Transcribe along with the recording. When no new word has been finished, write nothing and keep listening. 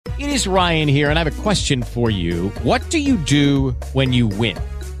It is Ryan here, and I have a question for you. What do you do when you win?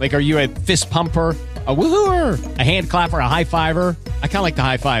 Like, are you a fist pumper, a woohooer, a hand clapper, a high fiver? I kind of like the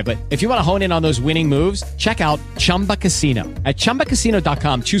high five, but if you want to hone in on those winning moves, check out Chumba Casino. At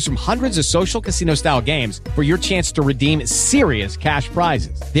ChumbaCasino.com, choose from hundreds of social casino-style games for your chance to redeem serious cash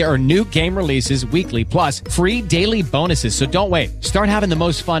prizes. There are new game releases weekly, plus free daily bonuses. So don't wait. Start having the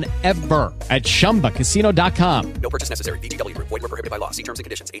most fun ever at ChumbaCasino.com. No purchase necessary. VGW Group. Void where prohibited by law. See terms and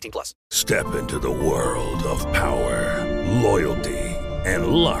conditions. 18+. Step into the world of power, loyalty, and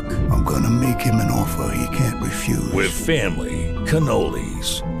luck. I'm gonna make him an offer he can't refuse. With family,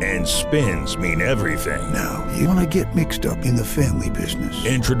 cannolis, and spins mean everything. Now, you wanna get mixed up in the family business.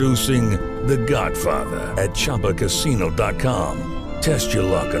 Introducing The Godfather at ChumbaCasino.com. Test your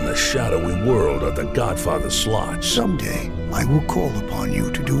luck in the shadowy world of The Godfather slot. Someday, I will call upon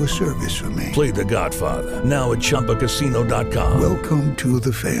you to do a service for me. Play The Godfather now at ChumbaCasino.com. Welcome to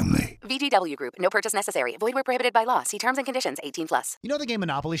the family. VGW Group. No purchase necessary. Void where prohibited by law. See terms and conditions. 18+. You know the game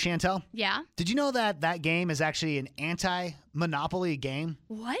Monopoly, Chantel? Yeah. Did you know that that game is actually an anti-monopoly game?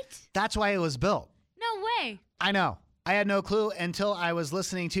 What? That's why it was built. No way. I know. I had no clue until I was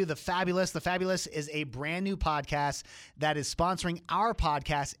listening to The Fabulous. The Fabulous is a brand new podcast that is sponsoring our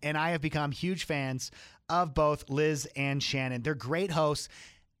podcast, and I have become huge fans of both Liz and Shannon. They're great hosts.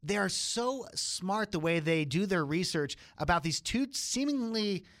 They are so smart the way they do their research about these two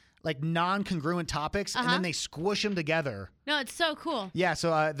seemingly like non-congruent topics, and then they squish them together. No, it's so cool. Yeah,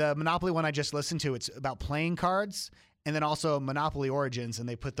 so the Monopoly one I just listened to, it's about playing cards and then also Monopoly Origins, and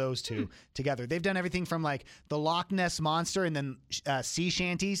they put those two together. They've done everything from like the Loch Ness Monster and then sea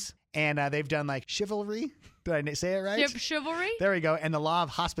shanties, and they've done like chivalry. Did I say it right? Chivalry? There we go. And the Law of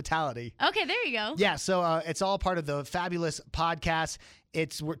Hospitality. Okay, there you go. Yeah, so it's all part of the Fabulous podcast.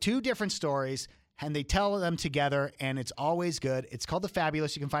 It's two different stories, and they tell them together, and it's always good. It's called The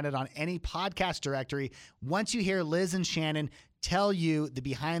Fabulous. You can find it on any podcast directory. Once you hear Liz and Shannon tell you the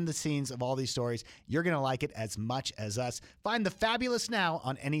behind the scenes of all these stories, you're going to like it as much as us. Find The Fabulous now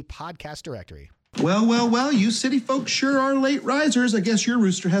on any podcast directory. Well, you city folks sure are late risers. I guess your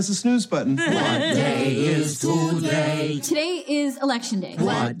rooster has a snooze button. What day is today? Today is election day.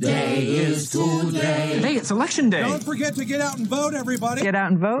 What day is today? Today it's election day. Don't forget to get out and vote, everybody. Get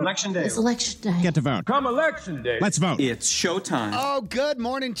out and vote. Election day. It's election day. Get to vote. Come election day. Let's vote. It's showtime. Oh, good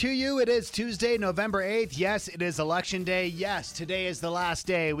morning to you. It is Tuesday, November 8th. Yes, it is election day. Yes, today is the last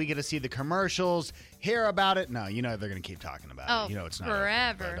day. We get to see the commercials, hear about it. No, you know they're going to keep talking about it. You know it's not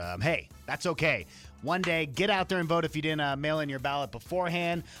forever. Over. But hey, that's okay. One day, get out there and vote if you didn't mail in your ballot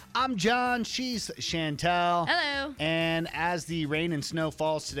beforehand. I'm John. She's Chantel. Hello. And as the rain and snow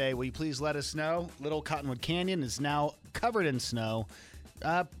falls today, will you please let us know? Little Cottonwood Canyon is now covered in snow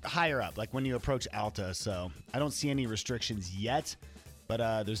higher up, like when you approach Alta. So I don't see any restrictions yet,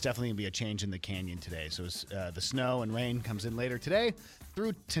 but there's definitely going to be a change in the canyon today. So the snow and rain comes in later today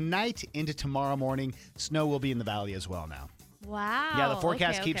through tonight into tomorrow morning. Snow will be in the valley as well now. Wow. Yeah, the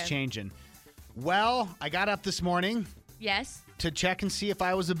forecast keeps changing. Well, I got up this morning. Yes. To check and see if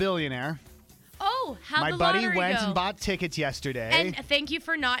I was a billionaire. Oh, how'd My the buddy lottery went go? and bought tickets yesterday. And thank you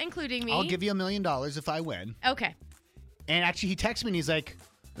for not including me. I'll give you $1 million if I win. Okay. And actually, he texted me and he's like,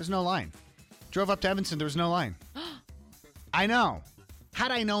 there's no line. Drove up to Evanston, there was no line. I know.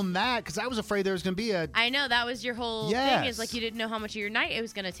 Had I known that, because I was afraid there was going to be a... I know, that was your whole thing, is like you didn't know how much of your night it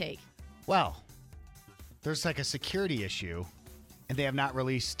was going to take. Well, there's like a security issue, and they have not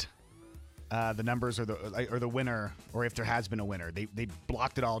released... the numbers or the winner, or if there has been a winner. They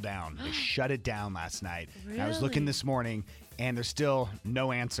blocked it all down. They shut it down last night. Really? And I was looking this morning, and there's still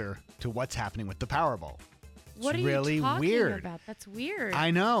no answer to what's happening with the Powerball. What it's are really you talking weird. about? That's weird.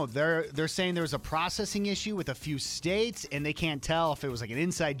 I know. They're saying there was a processing issue with a few states, and they can't tell if it was like an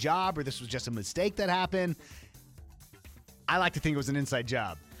inside job or this was just a mistake that happened. I like to think it was an inside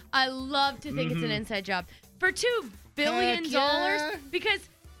job. I love to think it's an inside job. For $2 billion, Heck yeah. because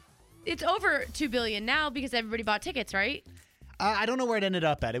it's over $2 billion now because everybody bought tickets, right? I don't know where it ended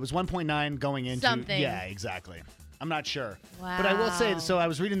up at. It was 1.9 going into... Something. Yeah, exactly. I'm not sure. Wow. But I will say, so I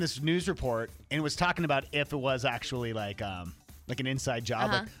was reading this news report, and it was talking about if it was actually like an inside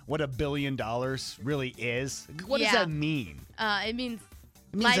job, like what $1 billion really is. What does that mean? It means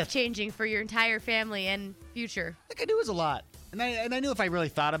life-changing for your entire family and future. Like I knew it was a lot. And I knew if I really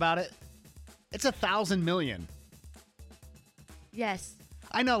thought about it, it's 1,000 million. Yes.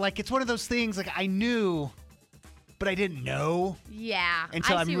 I know, like it's one of those things, like I knew, but I didn't know. Yeah.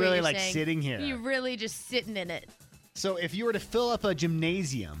 Until I I'm see what really you're like saying. sitting here. You're really just sitting in it. So if you were to fill up a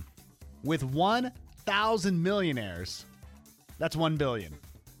gymnasium with 1,000 millionaires, that's 1 billion.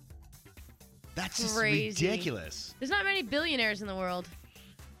 That's just Crazy. ridiculous. There's not many billionaires in the world.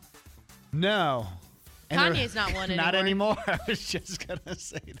 No. Kanye's not one anymore. Not anymore. I was just going to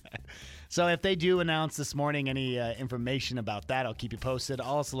say that. So if they do announce this morning any information about that, I'll keep you posted.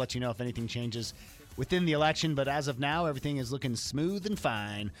 I'll also let you know if anything changes within the election. But as of now, everything is looking smooth and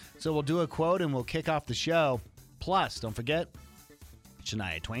fine. So we'll do a quote and we'll kick off the show. Plus, don't forget,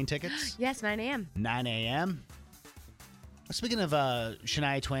 Shania Twain tickets. Yes, 9 a.m. 9 a.m. Speaking of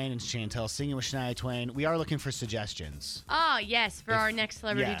Shania Twain and Chantel singing with Shania Twain, we are looking for suggestions. Oh, yes, for our next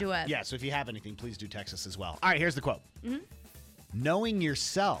celebrity duet. Yeah, so if you have anything, please do text us as well. All right, here's the quote. Mm-hmm. Knowing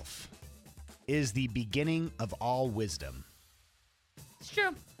yourself is the beginning of all wisdom. It's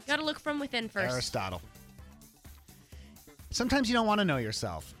true. Got to look from within first. Aristotle. Sometimes you don't want to know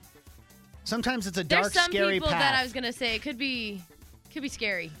yourself. Sometimes it's a dark, scary path. There's some people that I was going to say it could be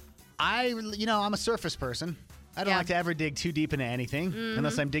scary. I'm a surface person. I don't like to ever dig too deep into anything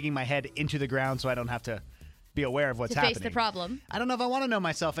unless I'm digging my head into the ground so I don't have to be aware of what's happening. To face the problem. I don't know if I want to know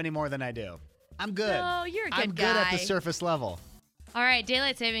myself any more than I do. I'm good. No, you're a good guy. I'm good at the surface level. All right,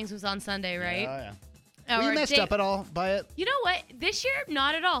 daylight savings was on Sunday, right? Yeah. Were you messed up at all by it? You know what? This year,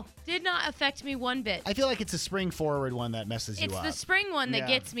 not at all. Did not affect me one bit. I feel like it's a spring forward one that messes you up. It's the spring one that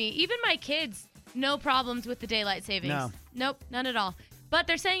gets me. Even my kids, no problems with the daylight savings. No. Nope, none at all. But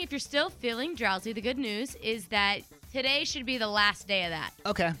they're saying if you're still feeling drowsy, the good news is that today should be the last day of that.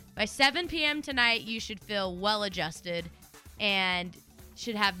 Okay. By 7 p.m. tonight, you should feel well adjusted and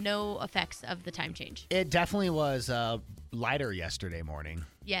should have no effects of the time change. It definitely was lighter yesterday morning.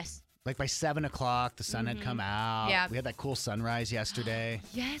 Yes. Like by 7 o'clock, the sun had come out. Yeah. We had that cool sunrise yesterday.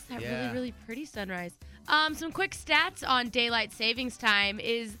 Yes, that really, really pretty sunrise. Some quick stats on daylight savings time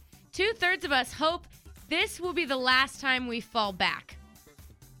is 2/3 of us hope this will be the last time we fall back.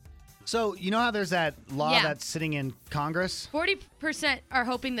 So, you know how there's that law that's sitting in Congress? 40% are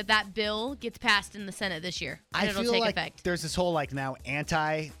hoping that bill gets passed in the Senate this year. And I it'll feel take like effect. there's this whole now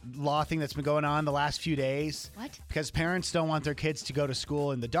anti-law thing that's been going on the last few days. What? Because parents don't want their kids to go to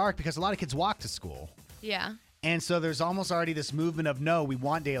school in the dark because a lot of kids walk to school. Yeah. And so there's almost already this movement of, no, we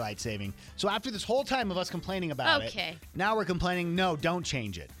want daylight saving. So after this whole time of us complaining about it, now we're complaining, no, don't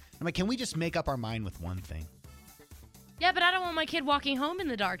change it. I'm like, can we just make up our mind with one thing? Yeah, but I don't want my kid walking home in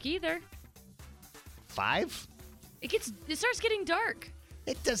the dark either. 5? It starts getting dark.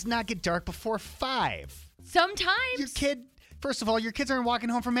 It does not get dark before 5. Sometimes. First of all, your kids aren't walking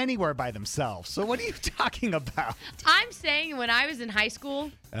home from anywhere by themselves. So what are you talking about? I'm saying when I was in high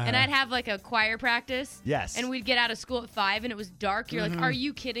school and I'd have a choir practice. Yes. And we'd get out of school at 5 and it was dark. You're like, are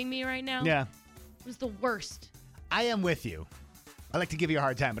you kidding me right now? Yeah. It was the worst. I am with you. I like to give you a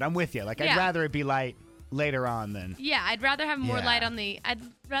hard time, but I'm with you. I'd rather it be light later on than. Yeah, I'd rather have more light on I'd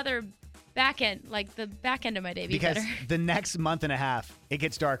rather the back end of my day be better. Because the next month and a half, it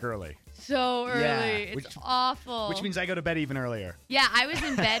gets dark early. So early. It's awful. Which means I go to bed even earlier. Yeah, I was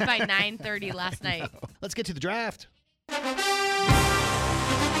in bed by 9:30 last night. Let's get to the draft.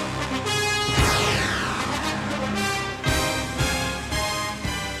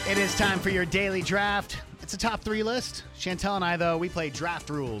 It is time for your daily draft. It's a top 3 list. Chantel and I, though, we play draft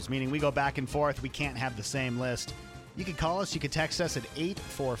rules, meaning we go back and forth. We can't have the same list. You could call us. You could text us at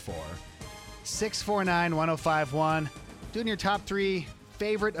 844-649-1051. Doing your top 3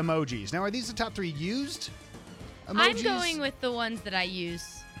 favorite emojis. Now, are these the top 3 used emojis? I'm going with the ones that I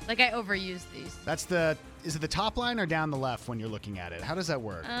use. I overuse these. Is it the top line or down the left when you're looking at it? How does that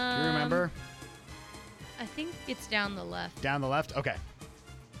work? Do you remember? I think it's down the left. Down the left? Okay.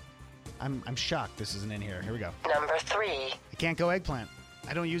 I'm shocked this isn't in here. Here we go. Number 3. I can't go eggplant.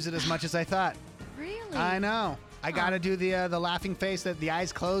 I don't use it as much as I thought. Really? I know. I got to do the laughing face, that the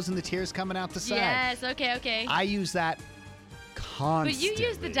eyes closed and the tears coming out the side. Yes, okay. I use that constantly. But you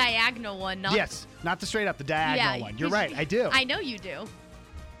use the diagonal one, not... Yes, not the straight up, the diagonal one. You're right, I do. I know you do.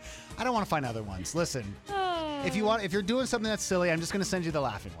 I don't want to find other ones. Listen, if you're doing something that's silly, I'm just going to send you the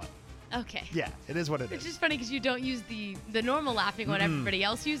laughing one. Okay. Yeah, it is what it is. It's just funny because you don't use the normal laughing one everybody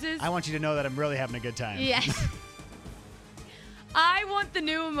else uses. I want you to know that I'm really having a good time. Yes. I want the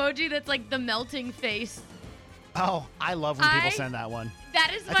new emoji that's the melting face. Oh, I love when people send that one.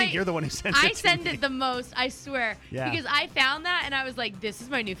 That is I think you're the one who sends it to me. I send it the most, I swear. Yeah. Because I found that and I was like, this is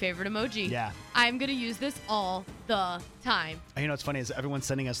my new favorite emoji. Yeah. I'm going to use this all the time. You know what's funny is everyone's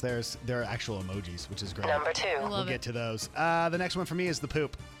sending us their actual emojis, which is great. Number 2. We'll get to those. The next one for me is the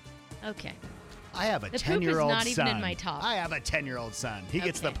poop. Okay. I have a 10-year-old son. The poop is not even in my top. I have a 10-year-old son. He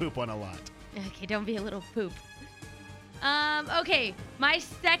gets the poop one a lot. Okay, don't be a little poop. Okay, my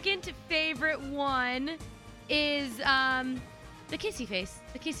second favorite one is the kissy face,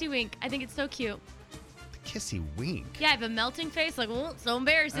 the kissy wink. I think it's so cute. The kissy wink? Yeah, I have a melting face, so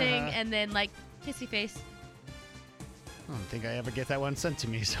embarrassing, and then kissy face. I don't think I ever get that one sent to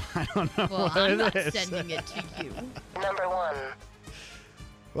me, so I don't know Well, what I'm it not is. sending it to you. Number 1.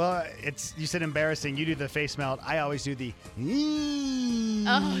 Well, you said embarrassing. You do the face melt. I always do the.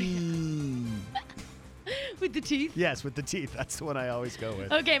 Oh, with the teeth? Yes, with the teeth. That's the one I always go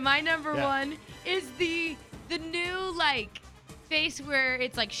with. Okay, my number one is the new face where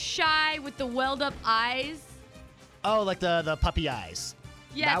it's shy with the welled up eyes. Oh, like the puppy eyes.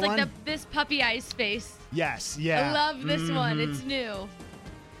 Yeah, that it's one? this puppy eyes face. Yes, yeah. I love this one. It's new.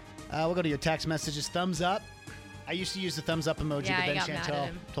 We'll go to your text messages. Thumbs up. I used to use the thumbs up emoji, Yeah, but I then got mad at Chantel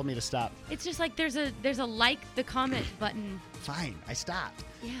him. told me to stop. It's just there's a like the comment button. Fine, I stopped.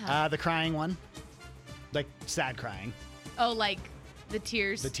 Yeah. The crying one. Like sad crying. Oh, the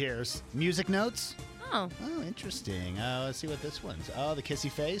tears. The tears. Music notes. Oh. Oh, interesting. Let's see what this one's. Oh, the kissy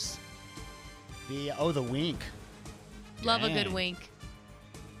face. The wink. Love a Dang. good wink.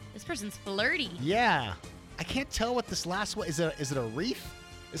 This person's flirty. Yeah. I can't tell what this last one is. Is it a wreath?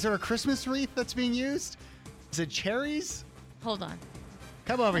 Is there a Christmas wreath that's being used? Is it cherries? Hold on.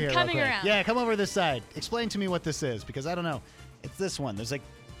 Come over here. Coming real quick. around. Yeah, come over this side. Explain to me what this is, because I don't know. It's this one. There's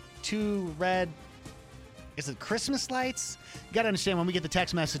 2 red. Is it Christmas lights? You got to understand, when we get the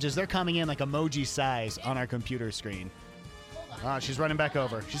text messages, they're coming in like emoji size on our computer screen. Oh, she's running back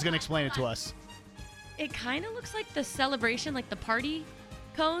over. She's going to explain it to us. It kind of looks like the celebration, the party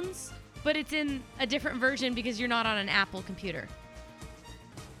cones, but it's in a different version because you're not on an Apple computer.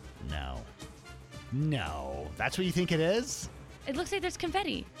 No. That's what you think it is? It looks like there's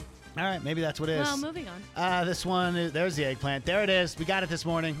confetti. All right, maybe that's what it is. Well, moving on. This one, there's the eggplant. There it is. We got it this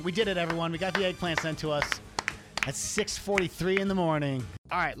morning. We did it, everyone. We got the eggplant sent to us at 6:43 in the morning.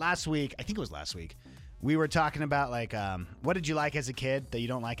 All right, last week, I think it was last week, we were talking about, what did you like as a kid that you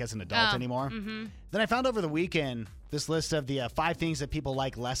don't like as an adult anymore? Mm-hmm. Then I found over the weekend this list of the 5 things that people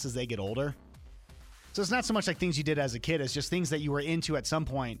like less as they get older. So it's not so much like things you did as a kid, it's just things that you were into at some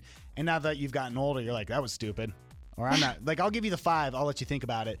point, and now that you've gotten older, you're like, that was stupid. Or I'm not. I'll give you the 5, I'll let you think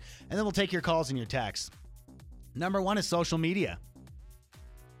about it, and then we'll take your calls and your texts. Number 1 is social media.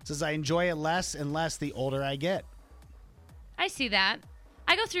 It says, I enjoy it less and less the older I get. I see that.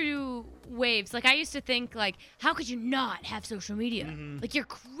 I go through waves. I used to think, how could you not have social media? Mm-hmm. You're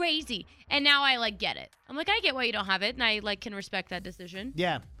crazy. And now I, get it. I'm I get why you don't have it, and I, can respect that decision.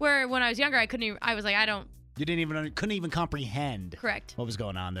 Yeah. Where when I was younger, I couldn't even, I was I don't. You couldn't even comprehend. Correct. What was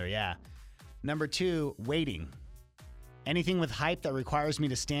going on there, yeah. Number 2, waiting. Anything with hype that requires me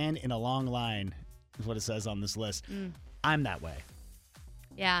to stand in a long line is what it says on this list. I'm that way.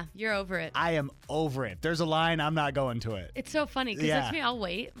 Yeah, you're over it. I am over it. There's a line, I'm not going to it. It's so funny because Yeah. that's me. I'll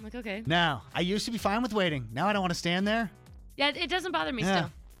wait. I'm okay. Now, I used to be fine with waiting. Now I don't want to stand there. Yeah, it doesn't bother me Yeah.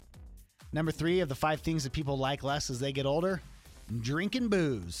 still. Number 3 of the 5 things that people like less as they get older, drinking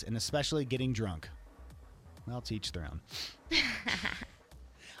booze, and especially getting drunk. Well, to each their own.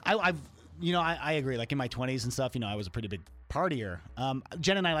 I agree. In my 20s and stuff, I was a pretty big partier.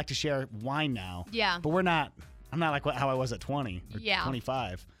 Jen and I like to share wine now. Yeah. But I'm not how I was at 20 or Yeah.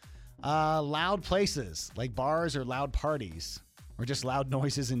 25. Loud places, like bars or loud parties, or just loud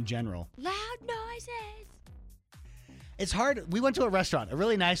noises in general. Loud noises. It's hard. We went to a restaurant, a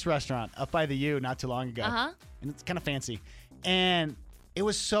really nice restaurant up by the U not too long ago. Uh-huh. And it's kind of fancy. And it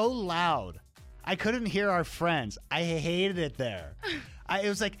was so loud. I couldn't hear our friends. I hated it there. It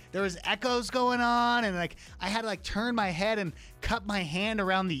was there was echoes going on, and I had to turn my head and cup my hand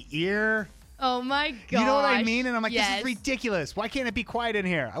around the ear. Oh my gosh. You know what I mean? And I'm yes. this is ridiculous. Why can't it be quiet in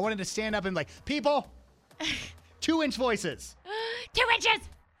here? I wanted to stand up and people, 2-inch voices. 2 inches.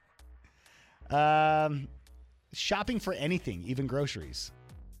 Shopping for anything, even groceries.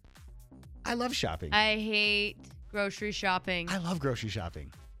 I love shopping. I hate grocery shopping. I love grocery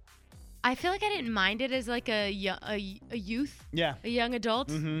shopping. I feel like I didn't mind it as a youth. Yeah. A young adult.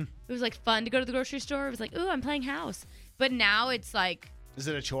 Mm-hmm. It was fun to go to the grocery store. It was ooh, I'm playing house. But now it's Is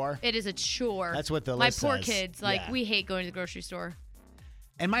it a chore? it is a chore. That's what the My list poor says. kids, Yeah. we hate going to the grocery store.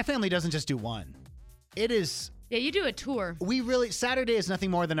 And my family doesn't just do one. It is. Yeah, you do a tour. Saturday is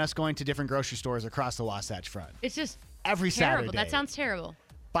nothing more than us going to different grocery stores across the Wasatch Front. It's just Every terrible. Saturday. That sounds terrible.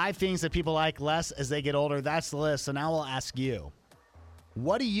 5 things that people like less as they get older. That's the list. So now we'll ask you,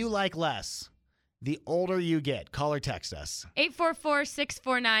 what do you like less the older you get? Call or text us.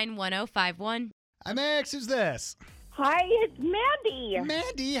 844-649-1051. Hi, Max. Who's this? Hi, it's Mandy.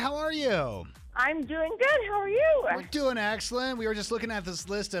 Mandy, how are you? I'm doing good. How are you? We're doing excellent. We were just looking at this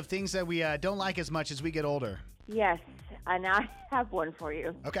list of things that we don't like as much as we get older. Yes, and I have one for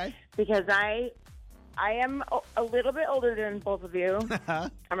you. Okay. Because I am a little bit older than both of you.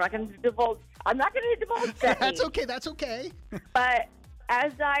 I'm not going to divulge. that. That's okay. That's okay. But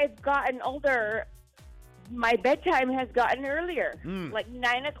as I've gotten older, my bedtime has gotten earlier. Mm. Like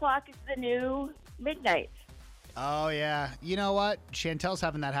 9 o'clock is the new midnight. Oh, yeah. You know what? Chantel's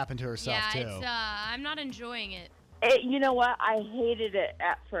having that happen to herself, Yeah, too. it's I'm not enjoying it. You know what? I hated it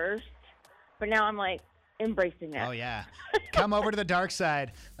at first, but now I'm like embracing it. Oh, yeah. Come over to the dark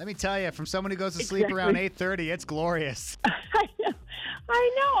side. Let me tell you, from someone who goes to sleep around 8:30, it's glorious. I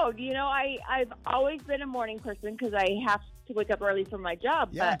know. You know, I've always been a morning person because I have to wake up early for my job.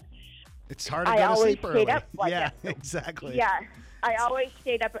 Yeah. But It's hard to I go to always sleep early. stayed up like yeah, that. exactly. Yeah, I always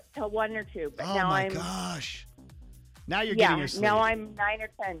stayed up till 1 or 2. But Oh, now my I'm gosh. Now you're yeah. getting your sleep. Now I'm 9 or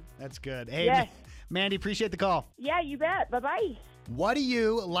 10. That's good. Hey, Yes. Mandy, appreciate the call. Yeah, you bet. Bye bye. What do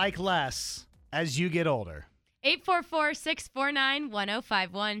you like less as you get older?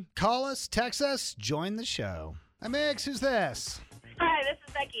 844-649-1051. Call us, text us, join the show. Hi, Mix. Who's this? Hi, this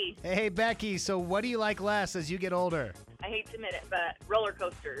is Becky. Hey, Becky. So what do you like less as you get older? I hate to admit it, but roller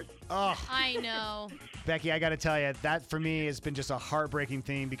coasters. Oh, I know. Becky, I got to tell you, that for me has been just a heartbreaking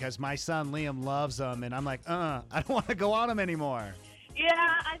thing because my son Liam loves them, and I'm like, I don't want to go on them anymore. Yeah,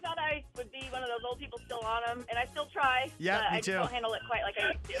 I thought I would be one of those old people still on them, and I still try. Yeah, but me I too. don't handle it quite like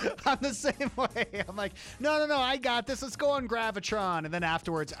I used to. I'm the same way. I'm like, no, I got this. Let's go on Gravitron. And then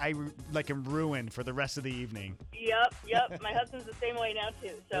afterwards, I am ruined for the rest of the evening. Yep. My husband's the same way now,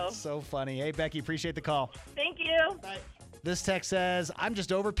 too. So It's so funny. Hey, Becky, appreciate the call. thank you. Bye. This text says, I'm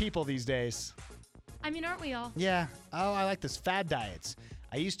just over people these days. I mean, aren't we all? Yeah. Oh, I like this. Fad diets.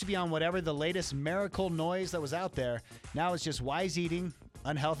 I used to be on whatever the latest miracle noise that was out there. Now it's just wise eating,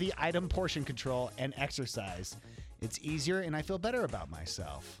 unhealthy item portion control, and exercise. It's easier, and I feel better about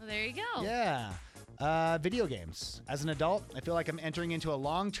myself. Well, there you go. Yeah. Video games. As an adult, I feel like I'm entering into a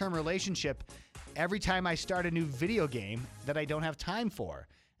long-term relationship every time I start a new video game that I don't have time for.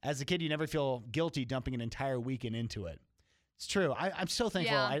 As a kid, you never feel guilty dumping an entire weekend into it. It's true. I'm so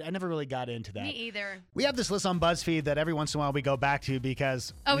thankful. Yeah. I never really got into that. Me either. We have this list on BuzzFeed that every once in a while we go back to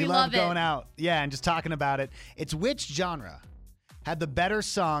because we love love it. going out. Yeah, and just talking about it. It's which genre had the better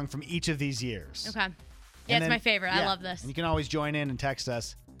song from each of these years. Okay. Yeah, And it's then- my favorite. I yeah, love this. And you can always join in and text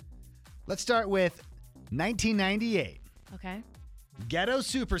us. Let's start with 1998. Okay. Ghetto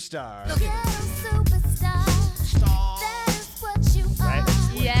Superstar. Right?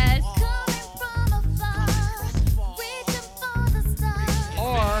 Yes.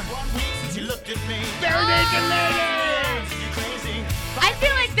 Or Bare Naked Ladies. I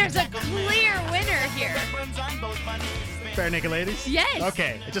feel like there's a clear winner here. Bare Naked Ladies? Yes.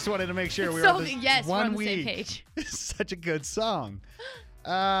 Okay, I just wanted to make sure we were So, on this yes, we're one on the same week. page. Such a good song.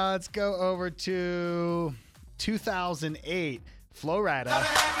 Let's go over to 2008. Flo Rida.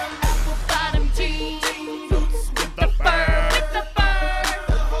 Bottom jeans. With the fur.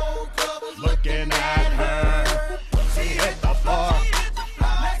 Looking at her. She hit the floor.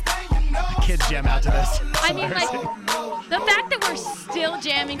 Kids jam out to this. I mean, like, the fact that we're still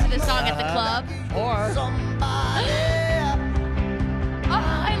jamming to this song at the club. Or Oh,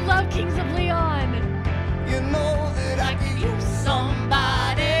 I love Kings of Leon. You know that I Like you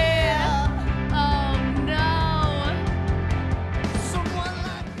somebody. Oh no.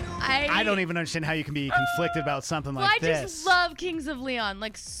 I don't even understand how you can be conflicted about something Well, like I this. just love Kings of Leon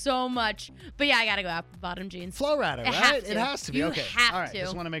like so much. But yeah, I gotta go out bottom jeans. Flo Rida, It right? has to. It has to be. You Okay. have All right. to.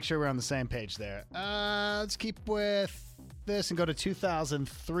 Just want to make sure we're on the same page there. Let's keep with this and go to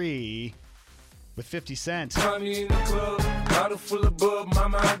 2003 with 50 Cent.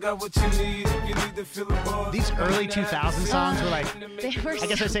 These early 2000 songs were like, They were I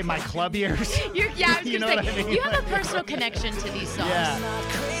guess I'd say my club years. Yeah, I was You gonna know say, what I mean? you have a personal connection to these songs. Yeah.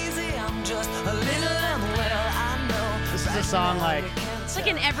 This is a song like, It's like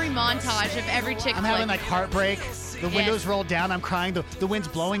in every montage of every chick I'm flick. having like heartbreak. The Yes. windows rolled down. I'm crying. The wind's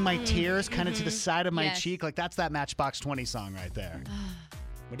blowing my tears kind of to the side of my Yes. cheek. Like that's that Matchbox 20 song right there.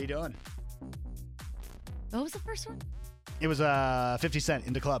 What are you doing? What was the first one? It was 50 Cent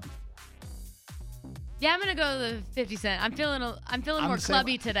in the club. Yeah, I'm gonna go the 50 Cent. I'm feeling more the same-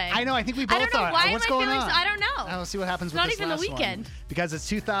 clubby today. I know. I think we both I don't know are. why What's am I going feeling on? so, I don't know. We'll see what happens It's with not this even the last weekend. one. Because it's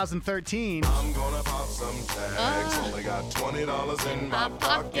 2013. I'm gonna pop some tags. Only got $20 in my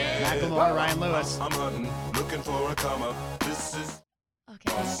pocket. Macklemore, Ryan Lewis. I'm hunting, looking for a come up. This is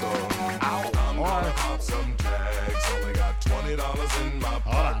okay. awesome. I'm gonna pop some tags. Only got $20 in my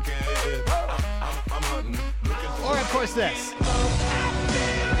pocket. I'm hunting, looking for Or of course this.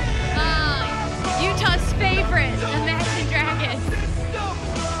 Utah's favorite, Imagine Dragons.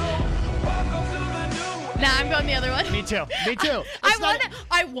 Nah, I'm going the other one. Me too. Me too.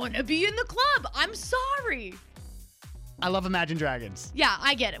 I wanna be in the club. I'm sorry. I love Imagine Dragons. Yeah,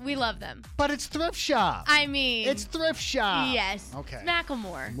 I get it. We love them. But it's thrift shop. I mean... It's thrift shop. Yes. Okay.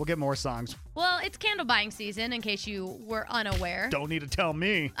 Macklemore. We'll get more songs. Well, it's candle buying season, in case you were unaware. Don't need to tell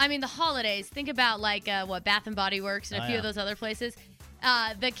me. I mean, the holidays. Think about, like, Bath & Body Works and a few of those other places.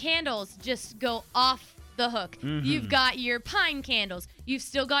 The candles just go off the hook. Mm-hmm. You've got your pine candles. You've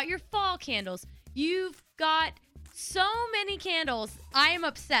still got your fall candles. You've got so many candles. I am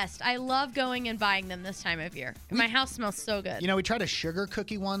obsessed. I love going and buying them this time of year. My house smells so good. You know, we tried a sugar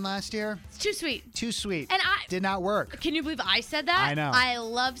cookie one last year. It's too sweet. Too sweet. And did not work. Can you believe I said that? I know. I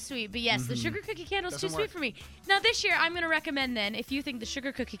love sweet. But yes, the sugar cookie candle is too Doesn't sweet work. for me. Now this year, I'm going to recommend then, if you think the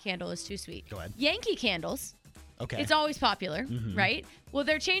sugar cookie candle is too sweet. Go ahead. Yankee candles. Okay. It's always popular, right? Well,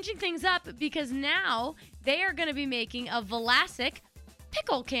 they're changing things up because now they are going to be making a Vlasic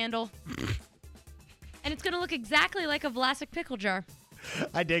pickle candle. And it's going to look exactly like a Vlasic pickle jar.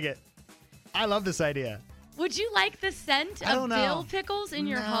 I dig it. I love this idea. Would you like the scent I of don't know. dill pickles in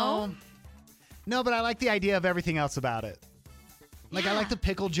your home? No, but I like the idea of everything else about it. Like, I like the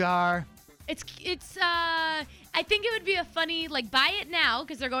pickle jar. I think it would be a funny, like, buy it now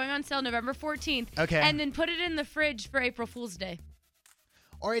because they're going on sale November 14th. Okay. And then put it in the fridge for April Fool's Day.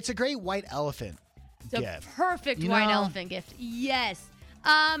 Or it's a great white elephant It's gift. a perfect You white know? elephant gift. Yes.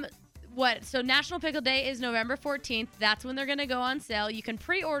 So National Pickle Day is November 14th. That's when they're going to go on sale. You can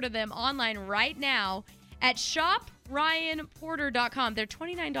pre-order them online right now at shopryanporter.com. They're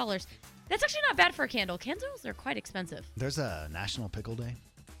 $29. That's actually not bad for a candle. Candles are quite expensive. There's a National Pickle Day?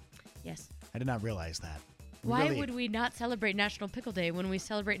 Yes. I did not realize that. Why would we not celebrate National Pickle Day when we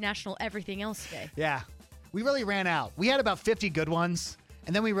celebrate National Everything Else Day? Yeah. We really ran out. We had about 50 good ones,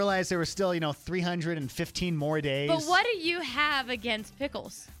 and then we realized there were still, 315 more days. But what do you have against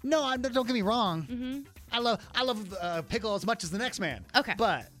pickles? No, don't get me wrong. Mm-hmm. I love pickle as much as the next man. Okay.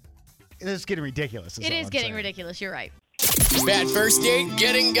 But it's getting ridiculous. It is getting ridiculous. You're right. Bad first date?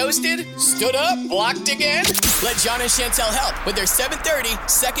 Getting ghosted? Stood up? Blocked again? Let John and Chantel help with their 7:30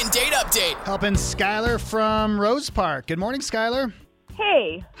 second date update. Helping Skylar from Rose Park. Good morning, Skylar.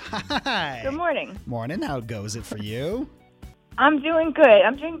 Hey. Hi. Good morning. Morning. How goes it for you? I'm doing good.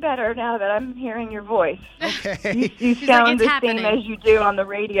 I'm doing better now that I'm hearing your voice. Okay. You sound the same as you do on the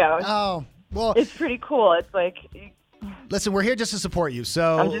radio. Oh, well. It's pretty cool. It's like... Listen, we're here just to support you.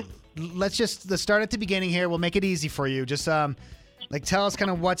 So let's start at the beginning here. We'll make it easy for you. Just tell us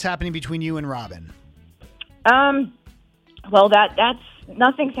kind of what's happening between you and Robin. Well, that's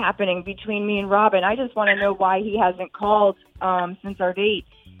nothing's happening between me and Robin. I just want to know why he hasn't called since our date.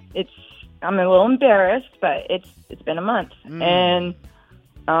 I'm a little embarrassed, but it's been a month, and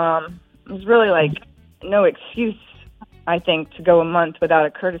there's really no excuse, I think, to go a month without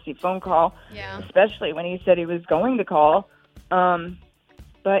a courtesy phone call. Yeah. Especially when he said he was going to call.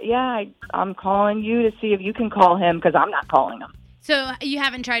 But yeah, I'm calling you to see if you can call him because I'm not calling him. So you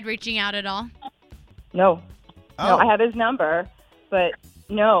haven't tried reaching out at all? No. Oh. No, I have his number, but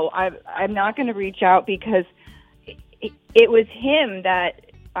no, I'm not going to reach out because it was him that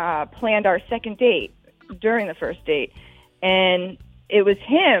planned our second date during the first date, and it was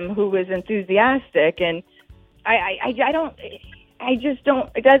him who was enthusiastic, and it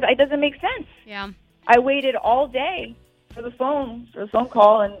doesn't make sense. Yeah. I waited all day for the phone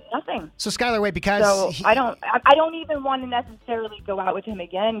call and nothing. So Skylar, wait, because I don't even want to necessarily go out with him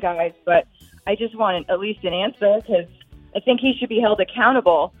again, guys, but I just want at least an answer because I think he should be held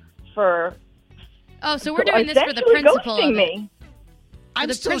accountable for. Oh, so we're doing this for the principle of me.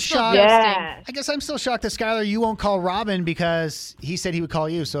 I'm still shocked. Yeah. I guess I'm still shocked that Skylar, you won't call Robin because he said he would call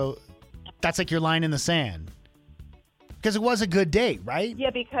you. So that's like your line in the sand. Because it was a good date, right?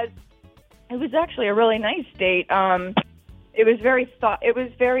 Yeah, because it was actually a really nice date. It was very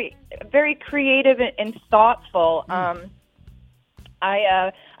very creative and thoughtful.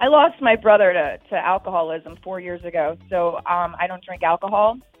 I lost my brother to alcoholism 4 years ago, so I don't drink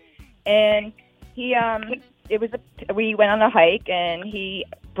alcohol. And we went on a hike, and he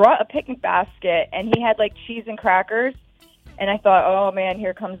brought a picnic basket, and he had cheese and crackers. And I thought, oh man,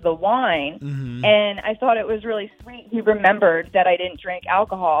 here comes the wine. Mm-hmm. And I thought it was really sweet. He remembered that I didn't drink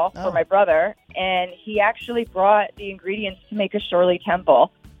alcohol for my brother, and he actually brought the ingredients to make a Shirley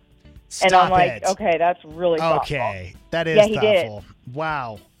Temple. And I'm like, okay, that's really thoughtful. Okay, that is he thoughtful. did.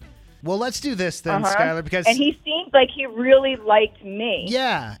 Wow. Well, let's do this then, Skylar, because and he seemed like he really liked me.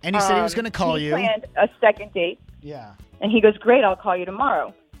 Yeah, and he said he was going to call he you. Planned a second date. Yeah. And he goes, great, I'll call you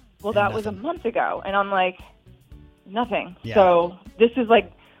tomorrow. Well, that was a month ago, and I'm like, nothing. Yeah. So this is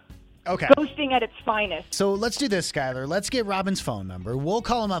okay. ghosting at its finest. So let's do this, Skylar. Let's get Robin's phone number. We'll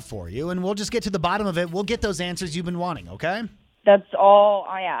call him up for you, and we'll just get to the bottom of it. We'll get those answers you've been wanting, okay? That's all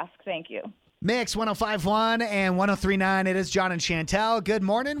I ask. Thank you. Mix 105.1 and 103.9. It is John and Chantel. Good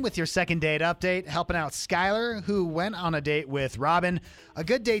morning with your second date update. Helping out Skylar, who went on a date with Robin. A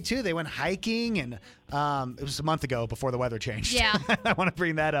good date, too. They went hiking, and it was a month ago before the weather changed. Yeah. I want to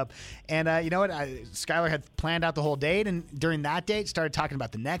bring that up. And you know what? Skylar had planned out the whole date, and during that date, started talking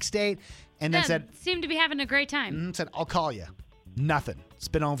about the next date, and then said, seemed to be having a great time. Said, I'll call you. Nothing. It's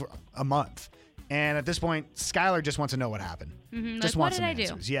been over a month. And at this point, Skylar just wants to know what happened. Mm-hmm. Just like, wants what some did I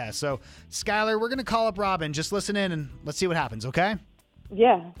answers. do? Yeah, so Skylar, we're going to call up Robin. Just listen in and let's see what happens, okay?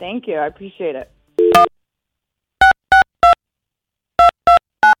 Yeah, thank you. I appreciate it.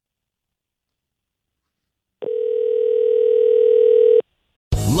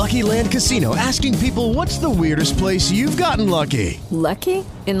 Lucky Land Casino, asking people, what's the weirdest place you've gotten lucky? Lucky?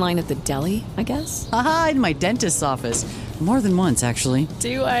 In line at the deli, I guess? Aha, in my dentist's office. More than once, actually.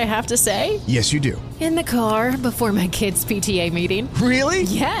 Do I have to say? Yes, you do. In the car before my kids' PTA meeting. Really?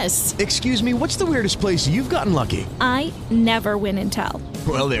 Yes. Excuse me, what's the weirdest place you've gotten lucky? I never win and tell.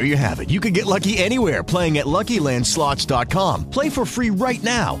 Well, there you have it. You can get lucky anywhere, playing at LuckyLandSlots.com. Play for free right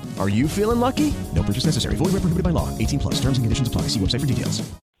now. Are you feeling lucky? No purchase necessary. Void where prohibited by law. 18+. Terms and conditions apply. See website for details.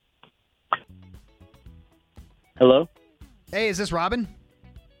 Hello? Hey, is this Robin?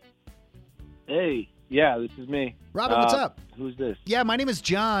 Hey, yeah, this is me. Robin, what's up? Who's this? Yeah, my name is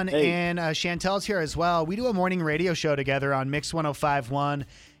John, Hey. and Chantel's here as well. We do a morning radio show together on Mix 105.1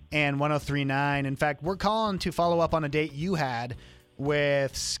 and 103.9. In fact, we're calling to follow up on a date you had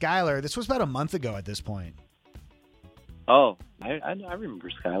with Skylar. This was about a month ago at this point. Oh, I remember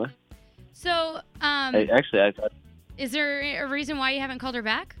Skylar. So, Actually, I thought... is there a reason why you haven't called her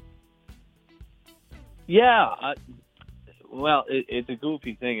back? Yeah, well, it's a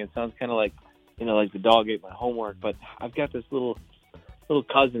goofy thing. It sounds kind of like, like the dog ate my homework, but I've got this little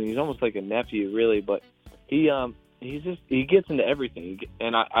cousin. He's almost like a nephew, really, but he gets into everything.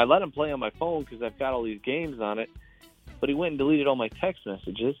 And I let him play on my phone because I've got all these games on it, but he went and deleted all my text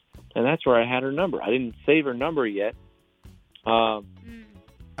messages, and that's where I had her number. I didn't save her number yet. Oh,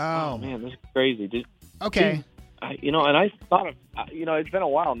 man, this is crazy. Okay. And I thought, it's been a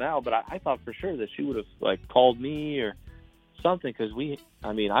while now, but I thought for sure that she would have called me or something because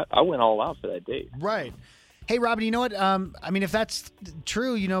I went all out for that date. Right. Hey, Robin, you know what? If that's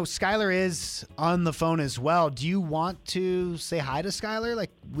true, Skylar is on the phone as well. Do you want to say hi to Skylar?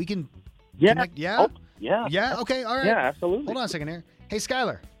 Like, we can connect? Yeah? Oh, yeah. Yeah? Okay, all right. Yeah, absolutely. Hold on a second here. Hey,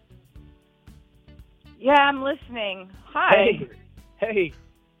 Skylar. Yeah, I'm listening. Hi. Hey.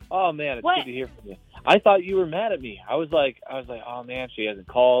 Oh, man, it's What? good to hear from you. I thought you were mad at me. I was like, oh, man, she hasn't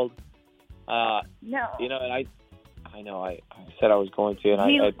called. No. And I know I said I was going to.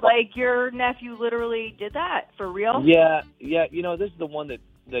 And Like your nephew literally did that? For real? Yeah. This is the one that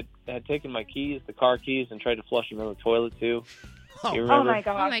had taken my keys, the car keys, and tried to flush them in the toilet, too. You remember? Oh, my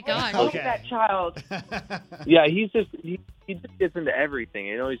God. Oh, my God. Look at that child. Yeah, he just gets into everything.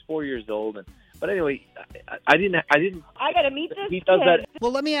 He's 4 years old. But anyway, I didn't. I got to meet this He does kid. that.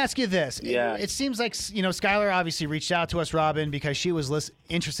 Well, let me ask you this. Yeah. It seems like, Skylar obviously reached out to us, Robin, because she was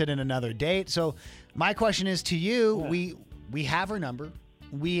interested in another date. So my question is to you, we have her number.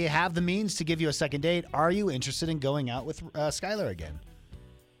 We have the means to give you a second date. Are you interested in going out with Skylar again?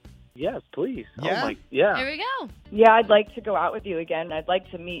 Yes, please. Yeah? Oh my, yeah. There we go. Yeah, I'd like to go out with you again. I'd like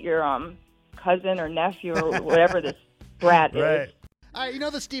to meet your cousin or nephew or whatever this brat Right. is. All right, you know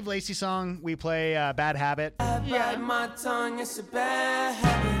the Steve Lacy song we play, Bad Habit? Yeah. My tongue is a bad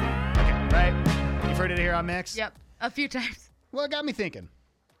habit. Okay, right? You've heard it here on Mix? Yep, a few times. Well, it got me thinking.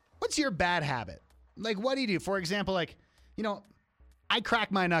 What's your bad habit? Like, what do you do? For example, I crack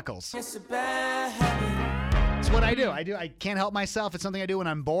my knuckles. It's a bad habit. It's what I do. I can't help myself. It's something I do when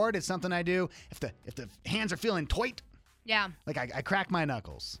I'm bored. It's something I do if the hands are feeling tight. Yeah. Like, I crack my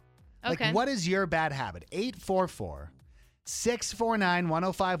knuckles. Okay. Like, what is your bad habit?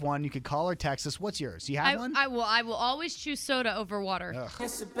 844-649-1051. You could call or text us. What's yours? Do you have one? I will always choose soda over water. Ugh.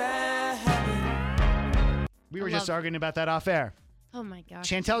 It's a bad habit. We were just arguing about that off air. Oh, my gosh.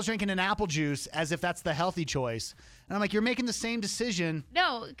 Chantel's drinking an apple juice as if that's the healthy choice. And I'm like, you're making the same decision.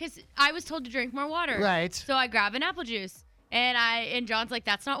 No, because I was told to drink more water. Right. So I grab an apple juice. And John's like,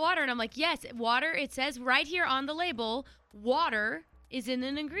 that's not water. And I'm like, yes, water. It says right here on the label, water is in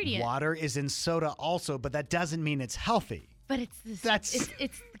an ingredient. Water is in soda also, but that doesn't mean it's healthy. But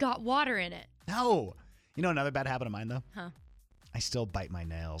it's got water in it. No. You know another bad habit of mine, though? Huh. I still bite my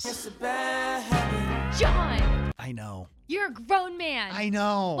nails. It's a bad habit. John, I know. you're a grown man. I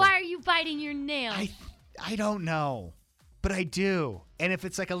know. Why are you biting your nails? I don't know, but I do. And if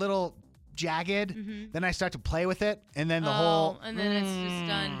it's like a little jagged. Then I start to play with it, and then the whole. And then it's just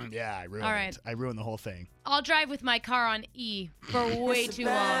done. Yeah, I ruined All right. it. I ruined the whole thing. I'll drive with my car on E for way too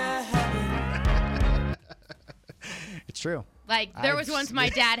long. It's true. Like, there was once my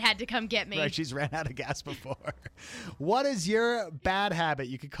dad had to come get me. Right, she's ran out of gas before. What is your bad habit?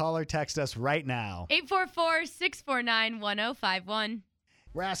 You could call or text us right now. 844-649-1051.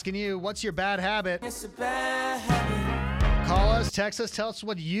 We're asking you, what's your bad habit? It's a bad habit. Call us, text us, tell us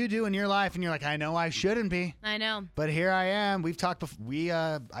what you do in your life, and you're like, I know I shouldn't be. I know. But here I am. We've talked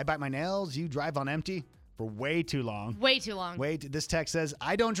before. I bite my nails. You drive on empty for way too long. Way too long. This text says,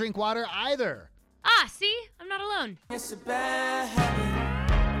 I don't drink water either. Ah, see? I'm not alone. It's a bad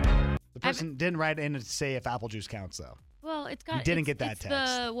habit. The person didn't write in to say if apple juice counts, though. Well, it's got. You didn't get that it's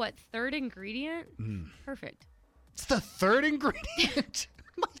text. the, third ingredient? Perfect. It's the third ingredient?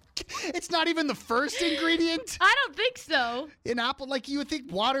 It's not even the first ingredient? I don't think so. In apple, like you would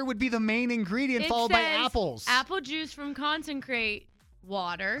think water would be the main ingredient, It followed by says apples. Apple juice from concentrate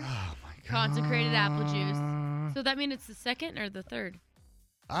water. Oh, my God. Concentrated apple juice. So that means it's the second or the third?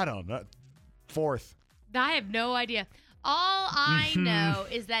 I don't know. Fourth. I have no idea. All I know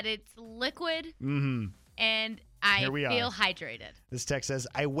is that it's liquid and I Here we feel are. hydrated. This text says,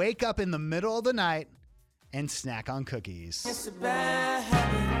 I wake up in the middle of the night and snack on cookies. It's a bad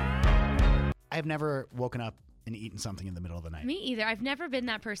habit. I've never woken up and eaten something in the middle of the night. Me either. I've never been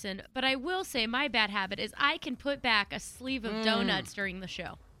that person. But I will say my bad habit is I can put back a sleeve of donuts during the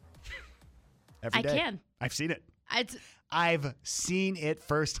show. Every day. I can. I've seen it. It's, I've seen it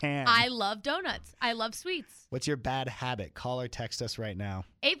firsthand. I love donuts. I love sweets. What's your bad habit? Call or text us right now.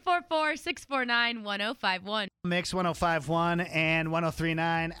 844-649-1051. Mix 1051 and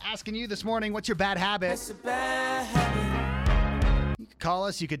 1039. Asking you this morning, what's your bad habit? It's a bad habit. You could call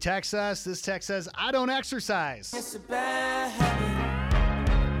us. You could text us. This text says, I don't exercise. It's a bad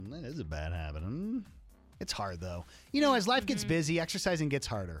habit. That is a bad habit. It's hard, though. You know, as life gets busy, exercising gets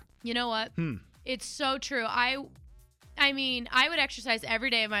harder. You know what? It's so true. I mean, I would exercise every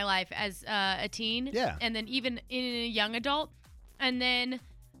day of my life as a teen. Yeah. And then even in a young adult. And then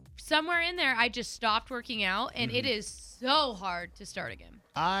somewhere in there, I just stopped working out. And it is so hard to start again.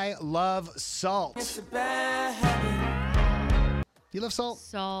 I love salt. It's a bad habit. Do you love salt?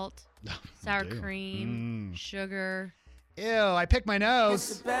 Salt, sour cream, sugar. Ew, I picked my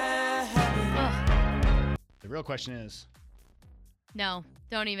nose. It's a bad habit. Ugh. The real question is, No,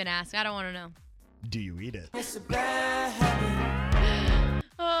 don't even ask. I don't want to know. do you eat it? It's a bad habit.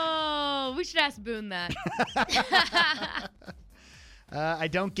 Oh, we should ask Boone that. I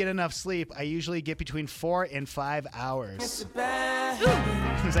don't get enough sleep. I usually get between 4 and 5 hours. It's a bad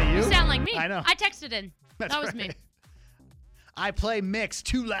habit. Is that you? You sound like me. I know. I texted in. That's that was me. right. I play mix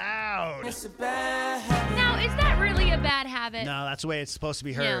too loud. It's a bad habit. Now, is that really a bad habit? No, that's the way it's supposed to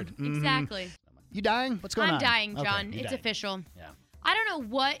be heard. Yeah, exactly. You dying? What's going on? I'm dying, Okay, John. you're It's dying. official. Yeah. I don't know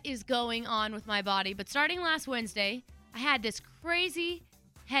what is going on with my body, but starting last Wednesday, I had this crazy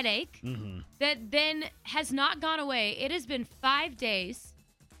headache that then has not gone away. It has been 5 days,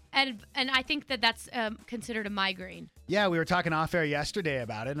 and I think that that's considered a migraine. Yeah, we were talking off air yesterday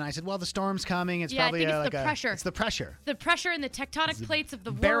about it, and I said, well, the storm's coming. It's Yeah, I probably think it's like the pressure. It's the pressure. The pressure in the tectonic plates of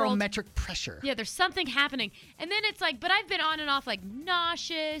the world. Barometric pressure. Yeah, there's something happening. And then it's like, but I've been on and off like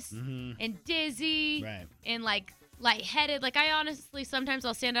nauseous and dizzy and like lightheaded. Like I honestly, sometimes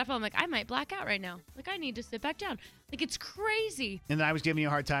I'll stand up and I'm like, I might black out right now. Like I need to sit back down. Like it's crazy. And then I was giving you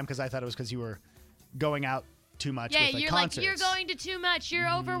a hard time because I thought it was because you were going out too much Yeah, with like you're concerts. like, you're going to too much. You're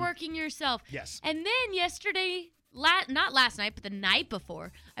overworking yourself. Yes. And then yesterday, not last night, but the night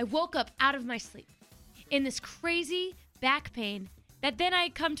before, I woke up out of my sleep in this crazy back pain that then I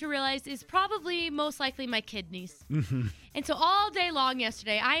come to realize is probably most likely my kidneys. And so all day long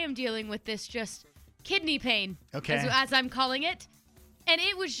yesterday, I am dealing with this just kidney pain, Okay. as I'm calling it. And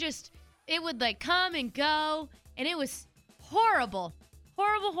it was just, it would like come and go, and it was horrible.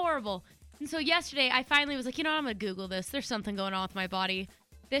 Horrible, horrible. And so yesterday, I finally was like, you know what, I'm going to Google this. There's something going on with my body.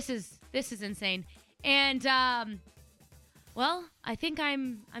 This is insane. And, well, I think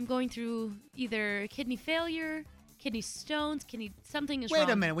I'm going through either kidney failure, kidney stones, something is wrong.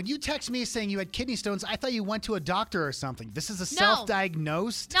 Wait a minute. When you text me saying you had kidney stones, I thought you went to a doctor or something. This is a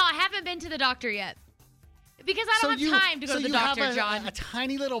self-diagnosed? No, I haven't been to the doctor yet. Because I don't have time to go to the doctor, have John. a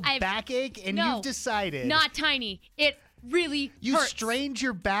tiny little backache, and No, you've decided. Not tiny. It really You hurts. strained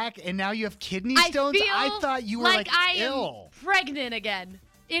your back, and now you have kidney stones? I feel I thought you were like I ill. am pregnant again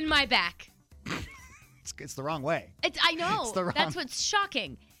in my back. It's the wrong way. I know. It's the wrong- That's what's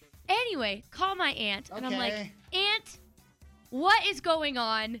shocking. Anyway, call my aunt, and I'm like, Okay. Aunt, what is going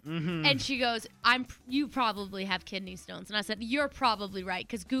on? Mm-hmm. And she goes, you probably have kidney stones. And I said, you're probably right,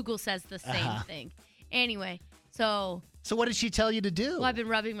 because Google says the same thing. Anyway, so what did she tell you to do? Well, I've been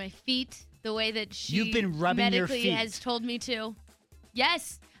rubbing my feet the way that she You've been rubbing your medically feet. has told me to.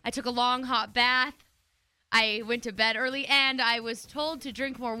 Yes, I took a long hot bath. I went to bed early, and I was told to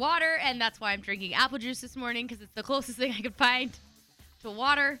drink more water, and that's why I'm drinking apple juice this morning, because it's the closest thing I could find to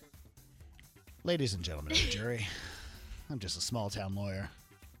water. Ladies and gentlemen of the jury, I'm just a small-town lawyer.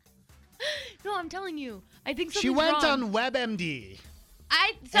 No, I'm telling you. I think something's She went wrong. on WebMD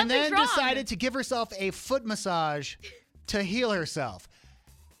and Something's then wrong. decided to give herself a foot massage to heal herself.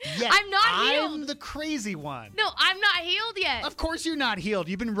 Yet I'm not healed. I'm the crazy one. No, I'm not healed yet. Of course you're not healed.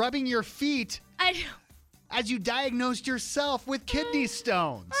 You've been rubbing your feet as you diagnosed yourself with kidney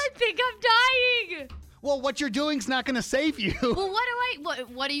stones. I think I'm dying. Well, what you're doing's not going to save you. Well,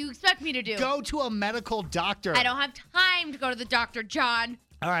 what do you expect me to do? Go to a medical doctor. I don't have time to go to the doctor, John.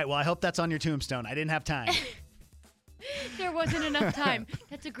 All right, well, I hope that's on your tombstone. I didn't have time. There wasn't enough time.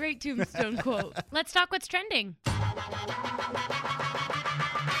 That's a great tombstone quote. Let's talk what's trending.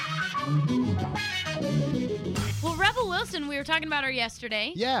 Well, Rebel Wilson, we were talking about her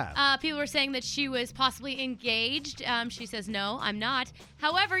yesterday. Yeah. People were saying that she was possibly engaged. She says, no, I'm not.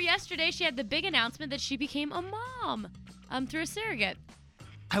 However, yesterday she had the big announcement that she became a mom through a surrogate.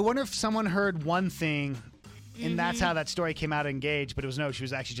 I wonder if someone heard one thing, and that's Mm-hmm. how that story came out engaged, but it was no, she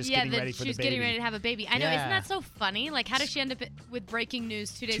was actually just getting ready for the baby. She was getting ready to have a baby. I know, Yeah. isn't that so funny? Like, how does she end up with breaking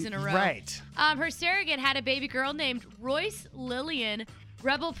news 2 days in a row? Right. Her surrogate had a baby girl named Royce Lillian.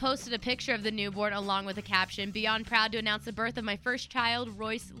 Rebel posted a picture of the newborn along with a caption, "Beyond proud to announce the birth of my first child,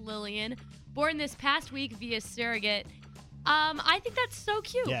 Royce Lillian, born this past week via surrogate." I think that's so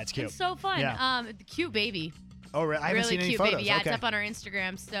cute. Yeah, it's cute. It's so fun. Yeah. Cute baby. Oh, I haven't really seen any cute photos. baby. Yeah, Okay. it's up on our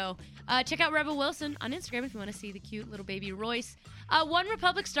Instagram. So check out Rebel Wilson on Instagram if you want to see the cute little baby Royce. One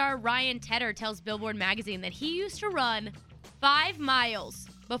Republic star, Ryan Tedder, tells Billboard magazine that he used to run 5 miles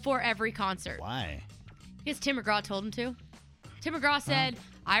before every concert. Why? Because Tim McGraw told him to. Tim McGraw said,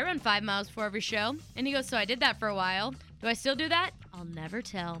 I run 5 miles before every show. And he goes, so I did that for a while. Do I still do that? I'll never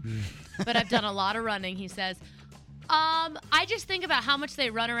tell. But I've done a lot of running, he says. I just think about how much they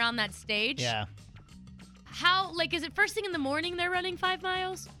run around that stage. Yeah. How, is it first thing in the morning they're running 5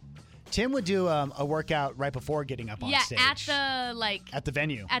 miles? Tim would do a workout right before getting up on stage. Yeah, at the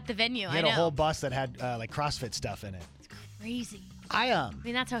venue. At the venue, He had a whole bus that had CrossFit stuff in it. It's crazy. I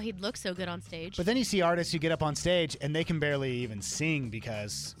mean, that's how he'd look so good on stage. But then you see artists who get up on stage and they can barely even sing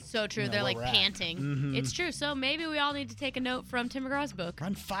because. So true. They're where we're at. panting. Mhm. It's true. So maybe we all need to take a note from Tim McGraw's book.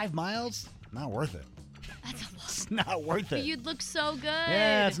 Run 5 miles? Not worth it. That's a lot. It's not worth But it. you'd look so good.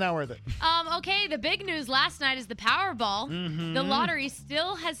 Yeah, it's not worth it. Okay, the big news last night is the Powerball. Mhm. The lottery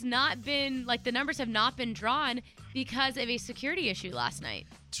still has not been, the numbers have not been drawn because of a security issue last night.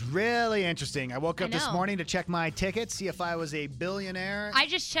 It's really interesting. I woke I up this know. morning to check my ticket, see if I was a billionaire. I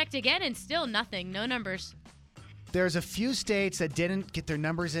just checked again and still nothing. No numbers. There's a few states that didn't get their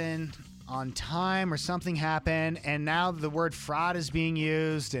numbers in on time or something happened, and now the word fraud is being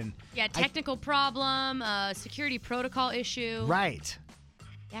used. And Yeah, technical problem, security protocol issue. Right.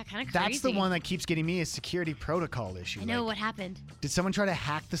 Yeah, kind of crazy. That's the one that keeps getting me, is security protocol issue. I know what happened. Did someone try to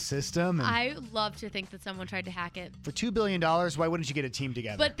hack the system? And I love to think that someone tried to hack it. for $2 billion, why wouldn't you get a team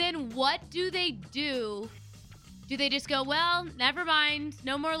together? But then what do they do? Do they just go, well, never mind,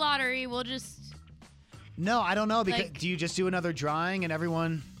 no more lottery, we'll just... No, I don't know. Because do you just do another drawing and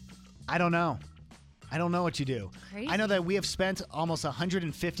everyone... I don't know. I don't know what you do. Crazy. I know that we have spent almost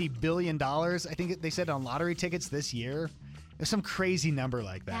 $150 billion, I think they said, on lottery tickets this year. There's some crazy number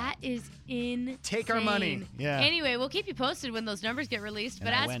like that. That is insane. Take our money. Yeah. Anyway, we'll keep you posted when those numbers get released. And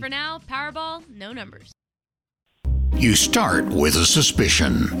But I as win. for now, Powerball, no numbers. You start with a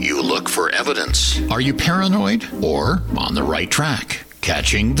suspicion. You look for evidence. Are you paranoid or on the right track?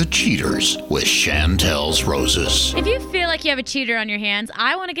 Catching the cheaters with Chantel's Roses. If you feel like you have a cheater on your hands,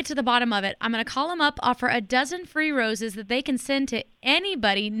 I want to get to the bottom of it. I'm going to call them up, offer a dozen free roses that they can send to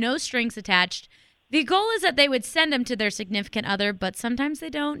anybody, no strings attached. The goal is that they would send them to their significant other, but sometimes they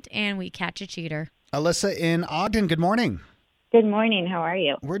don't, and we catch a cheater. Alyssa in Ogden, good morning. Good morning. How are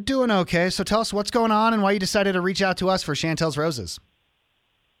you? We're doing okay. So tell us what's going on and why you decided to reach out to us for Chantel's Roses.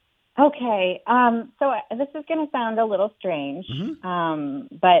 Okay. So this is going to sound a little strange,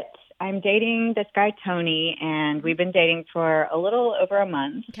 but I'm dating this guy, Tony, and we've been dating for a little over a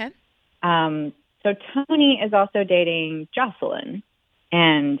month. Okay. So Tony is also dating Jocelyn,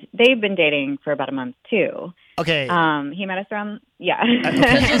 and they've been dating for about a month, too. Okay. He met us around, yeah. So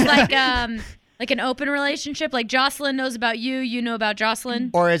just like an open relationship, like Jocelyn knows about you, you know about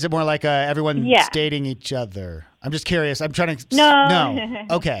Jocelyn? Or is it more like everyone's Yeah. dating each other? I'm just curious. I'm trying to. No. No.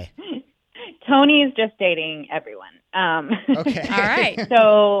 Okay. Tony's just dating everyone. Okay. All right.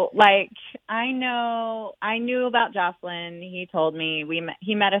 So, like, I knew about Jocelyn. He told me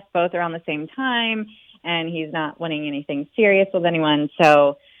he met us both around the same time, and he's not wanting anything serious with anyone.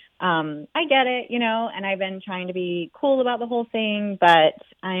 So, I get it, and I've been trying to be cool about the whole thing, but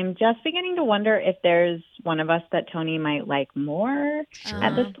I'm just beginning to wonder if there's one of us that Tony might like more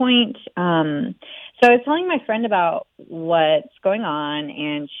at this point. So I was telling my friend about what's going on,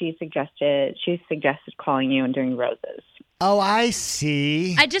 and she suggested calling you and doing roses. Oh, I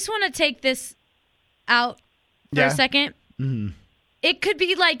see. I just want to take this out for a second. Mm-hmm. It could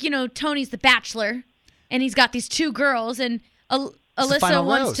be like, Tony's the bachelor, and he's got these two girls, and Alyssa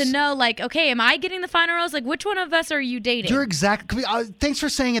wants to know, like, okay, am I getting the final rose? Like, which one of us are you dating? You're exactly. Thanks for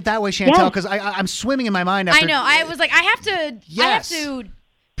saying it that way, Chantel, because I'm swimming in my mind after. I know. I was like, I have to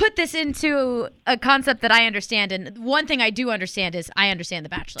put this into a concept that I understand. And one thing I do understand is I understand The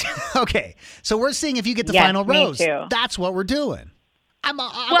Bachelor. Okay. So we're seeing if you get the final rose. Too. That's what we're doing. I'm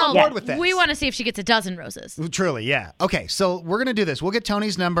on board with this. We want to see if she gets a dozen roses. Truly, yeah. Okay, so we're going to do this. We'll get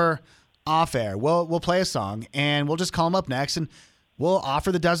Tony's number off air. We'll play a song, and we'll just call him up next, and we'll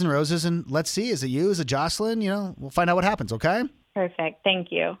offer the dozen roses, and let's see. Is it you? Is it Jocelyn? We'll find out what happens, okay? Perfect.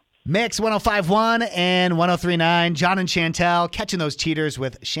 Thank you. Mix 105.1 and 103.9. John and Chantel catching those cheaters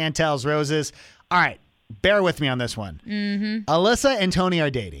with Chantel's Roses. All right, bear with me on this one. Mm-hmm. Alyssa and Tony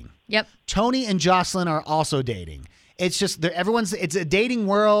are dating. Yep. Tony and Jocelyn are also dating. It's just it's a dating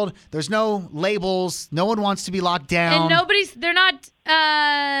world. There's no labels. No one wants to be locked down. And they're not,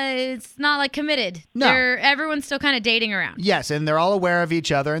 it's not like committed. No. Everyone's still kind of dating around. Yes, and they're all aware of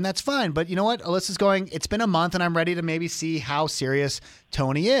each other, and that's fine. But you know what? Alyssa's going, it's been a month, and I'm ready to maybe see how serious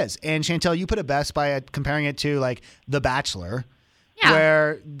Tony is. And Chantel, you put it best by comparing it to, like, The Bachelor,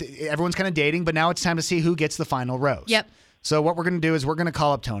 where everyone's kind of dating, but now it's time to see who gets the final rose. Yep. So what we're going to do is we're going to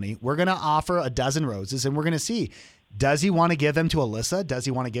call up Tony. We're going to offer a dozen roses, and we're going to see, does he want to give them to Alyssa? Does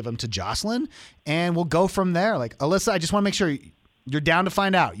he want to give them to Jocelyn? And we'll go from there. Like, Alyssa, I just want to make sure you're down to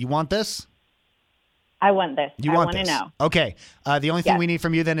find out. You want this? I want this. I want to know. Okay. The only thing we need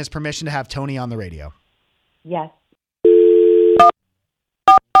from you then is permission to have Tony on the radio. Yes.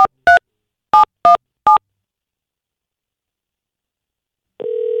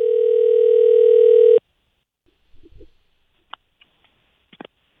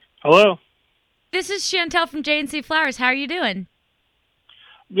 Hello. This is Chantel from J&C Flowers. How are you doing?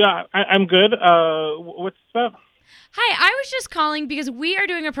 Yeah, I'm good. What's up? Hi, I was just calling because we are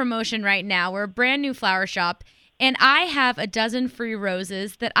doing a promotion right now. We're a brand new flower shop, and I have a dozen free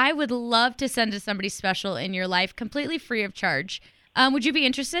roses that I would love to send to somebody special in your life, completely free of charge. Would you be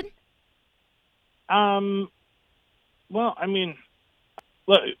interested? Well, I mean,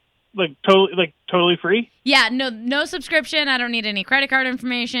 totally free? Yeah, no subscription. I don't need any credit card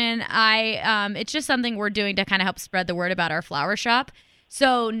information. It's just something we're doing to kind of help spread the word about our flower shop.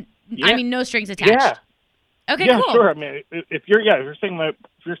 So, I mean, no strings attached. Yeah. Okay, yeah, cool. Sure. I mean, if you're saying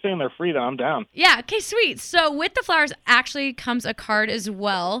they're free, then I'm down. Yeah. Okay. Sweet. So with the flowers actually comes a card as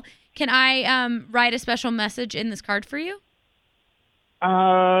well. Can I write a special message in this card for you?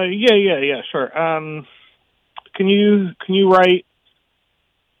 Yeah. Sure. Can you write?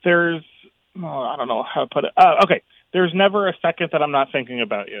 I don't know how to put it. Okay. There's never a second that I'm not thinking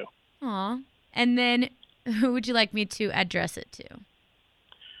about you. Aw. And then, who would you like me to address it to?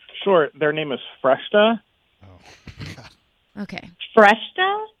 Sure. Their name is Freshta. Okay.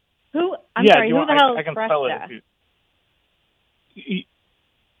 Freshta? Who? I'm sorry. Who the hell is I can Freshta? spell it. If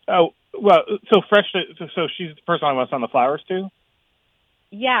so Freshta. So she's the person I want to send the flowers to.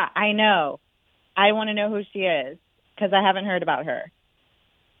 Yeah, I know. I want to know who she is because I haven't heard about her.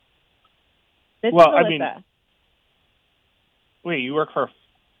 This is Alyssa. Wait, you work for a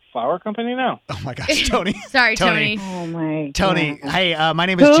flower company now? Oh my gosh, Tony. Sorry, Tony. Oh my Tony, God. hey, my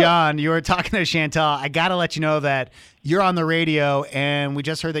name is John. You were talking to Chantel. I got to let you know that you're on the radio, and we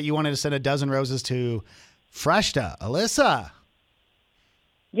just heard that you wanted to send a dozen roses to Freshta. Alyssa.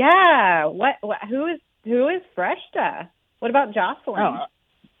 Yeah. What? Who is Freshta? What about Jocelyn?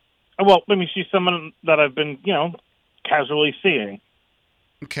 Well, I mean, she's someone that I've been, casually seeing.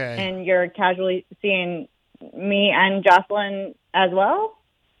 Okay. And you're casually seeing me and Jocelyn as well?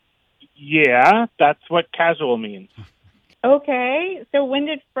 Yeah, that's what casual means. Okay. So when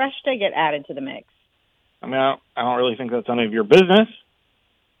did Freshta get added to the mix? I mean, I don't really think that's any of your business.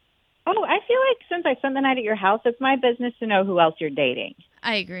 Oh, I feel like since I spent the night at your house, it's my business to know who else you're dating.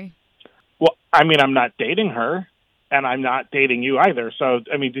 I agree. Well, I mean, I'm not dating her, and I'm not dating you either. So,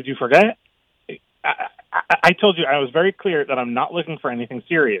 I mean, did you forget? I told you, I was very clear that I'm not looking for anything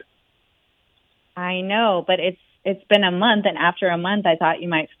serious. I know, but it's been a month, and after a month, I thought you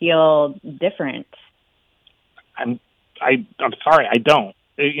might feel different. I'm sorry, I don't.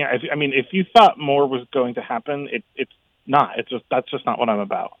 If you thought more was going to happen, it's not. That's just not what I'm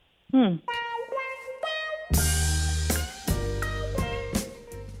about.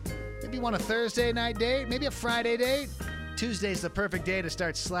 Maybe you want a Thursday night date, maybe a Friday date. Tuesday's the perfect day to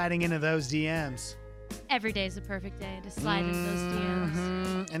start sliding into those DMs. Every day is the perfect day to slide into those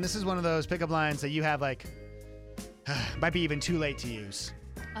DMs. And this is one of those pickup lines that you have might be even too late to use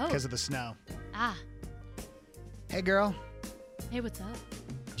because of the snow. Ah. Hey, girl. Hey, what's up?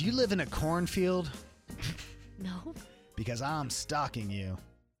 Do you live in a cornfield? No. Because I'm stalking you.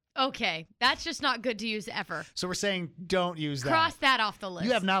 Okay, that's just not good to use ever. So we're saying don't use that. Cross that off the list.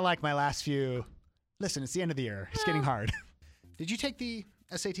 You have not liked my last few. Listen, it's the end of the year. It's getting hard. Did you take the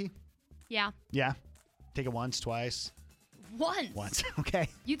SAT? Yeah. Yeah? Take it once, twice? Once. Okay.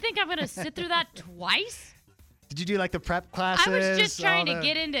 You think I'm going to sit through that twice? Did you do like the prep classes? I was just trying to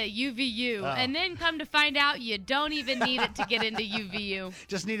get into UVU, and then come to find out you don't even need it to get into UVU.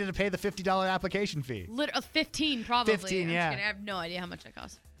 Just needed to pay the $50 application fee. 15 probably. 15, yeah. I have no idea how much that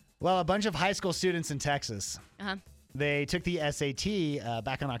costs. Well, a bunch of high school students in Texas, Uh-huh. they took the SAT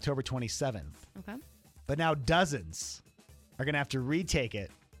back on October 27th. Okay. But now dozens are going to have to retake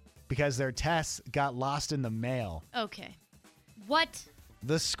it because their tests got lost in the mail. Okay. What?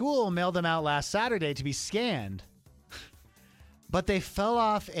 The school mailed them out last Saturday to be scanned, but they fell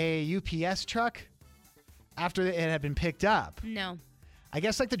off a UPS truck after it had been picked up. No. I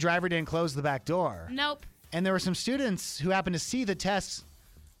guess the driver didn't close the back door. Nope. And there were some students who happened to see the tests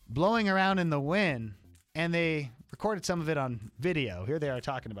blowing around in the wind, and they recorded some of it on video. Here they are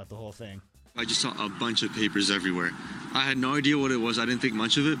talking about the whole thing. I just saw a bunch of papers everywhere. I had no idea what it was. I didn't think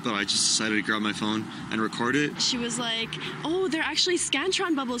much of it, but I just decided to grab my phone and record it. She was like, oh, they're actually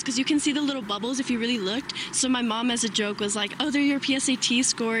Scantron bubbles because you can see the little bubbles if you really looked. So my mom, as a joke, was like, oh, they're your PSAT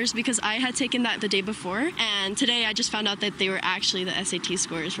scores because I had taken that the day before. And today I just found out that they were actually the SAT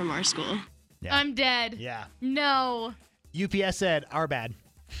scores from our school. Yeah. I'm dead. Yeah. No. UPS said, our bad.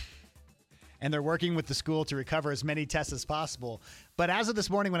 And they're working with the school to recover as many tests as possible. But as of this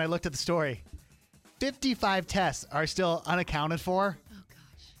morning, when I looked at the story, 55 tests are still unaccounted for. Oh,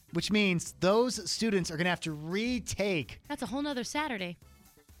 gosh. Which means those students are going to have to retake. That's a whole nother Saturday.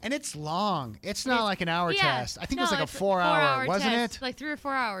 And it's long. It's not like an hour test. I think it was like a 4 hour, hour, wasn't test, it? Like 3 or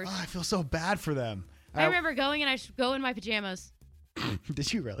 4 hours. Oh, I feel so bad for them. I remember going and I should go in my pajamas.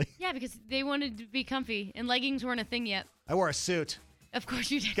 Did you really? Yeah, because they wanted to be comfy and leggings weren't a thing yet. I wore a suit. Of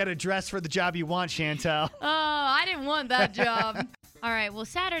course you did. Got to dress for the job you want, Chantel. Oh, I didn't want that job. All right, well,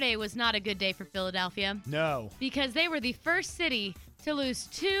 Saturday was not a good day for Philadelphia. No. Because they were the first city to lose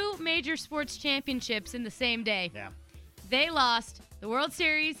 2 major sports championships in the same day. Yeah. They lost the World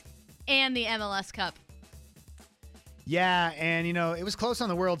Series and the MLS Cup. Yeah, and, it was close on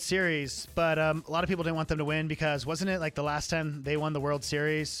the World Series, but a lot of people didn't want them to win because wasn't it like the last time they won the World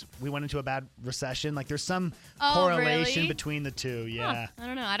Series, we went into a bad recession? Like there's some correlation really? between the two, yeah. Huh. I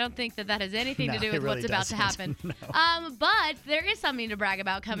don't know. I don't think that has anything to do it with really what's about to happen. No. But there is something to brag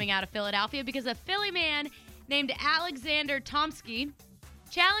about coming out of Philadelphia because a Philly man named Alexander Tomsky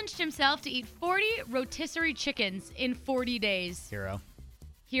challenged himself to eat 40 rotisserie chickens in 40 days. Hero.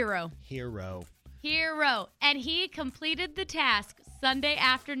 And he completed the task Sunday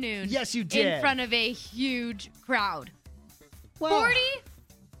afternoon. Yes, you did. In front of a huge crowd. Well, 40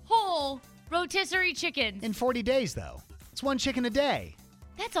 whole rotisserie chickens. In 40 days, though. It's 1 chicken a day.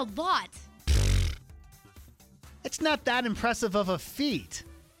 That's a lot. It's not that impressive of a feat.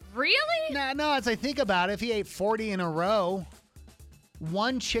 Really? No, as I think about it, if he ate 40 in a row,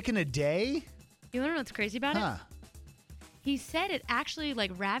 1 chicken a day? You want to know what's crazy about it? He said it actually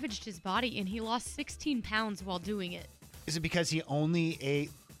ravaged his body and he lost 16 pounds while doing it. Is it because he only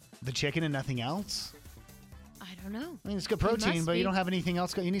ate the chicken and nothing else? I don't know. I mean, it's good protein, but you don't have anything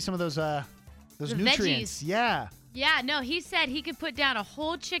else. You need some of those the nutrients. Veggies. Yeah. Yeah, no, he said he could put down a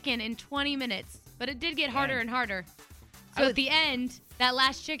whole chicken in 20 minutes, but it did get harder and harder. So at the end, that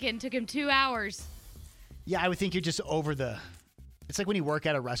last chicken took him 2 hours. Yeah, I would think you're just over the... It's like when you work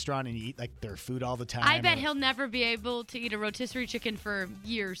at a restaurant and you eat their food all the time. I bet he'll never be able to eat a rotisserie chicken for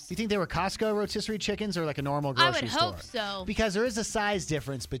years. Do you think they were Costco rotisserie chickens or like a normal grocery store? I would hope so. Because there is a size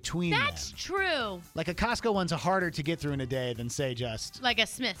difference between them. That's true. Like a Costco one's harder to get through in a day than, say, just... Like a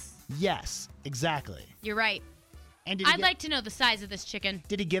Smith's. Yes, exactly. You're right. And I'd like to know the size of this chicken.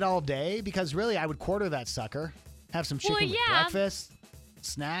 Did he get all day? Because really, I would quarter that sucker. Have some chicken with breakfast,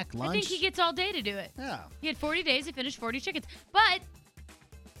 snack, lunch. I think he gets all day to do it. Yeah. He had 40 days to finish 40 chickens. But...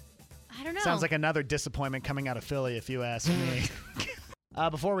 I don't know. Sounds like another disappointment coming out of Philly, if you ask me.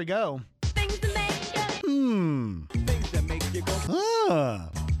 Before we go,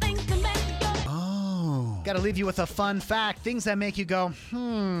 Oh. Got to leave you with a fun fact. Things that make you go,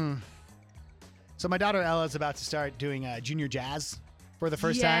 So my daughter Ella is about to start doing junior jazz for the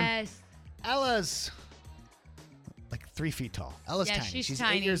first time. Yes. Ella's like 3 feet tall. Ella's Yeah, tiny. she's 8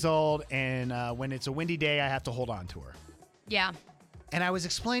 tiny. years old, and when it's a windy day, I have to hold on to her. Yeah. And I was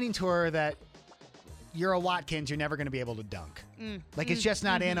explaining to her that you're a Watkins, you're never going to be able to dunk. It's just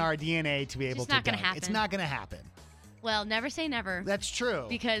not in our DNA to be able to not gonna dunk. happen. It's not going to happen. Well, never say never. That's true.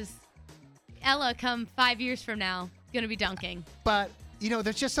 Because Ella, come 5 years from now, going to be dunking. But,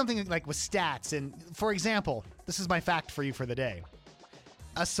 there's just something like with stats. And for example, this is my fact for you for the day.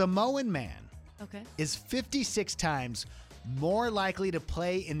 A Samoan man is 56 times more likely to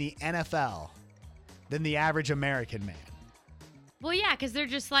play in the NFL than the average American man. Well, yeah, because they're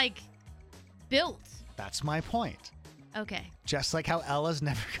just built. That's my point. Okay. Just like how Ella's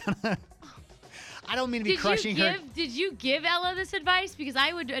never gonna. I don't mean to be crushing her. Did you give Ella this advice? Because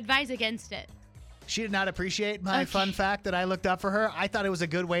I would advise against it. She did not appreciate my fun fact that I looked up for her. I thought it was a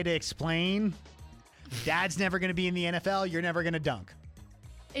good way to explain. Dad's never going to be in the NFL. You're never going to dunk.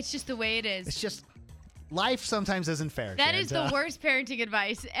 It's just the way it is. It's just life sometimes isn't fair. That is the worst parenting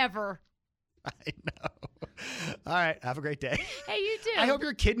advice ever. I know. All right. Have a great day. Hey, you too. I hope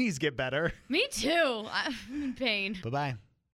your kidneys get better. Me too. I'm in pain. Bye-bye.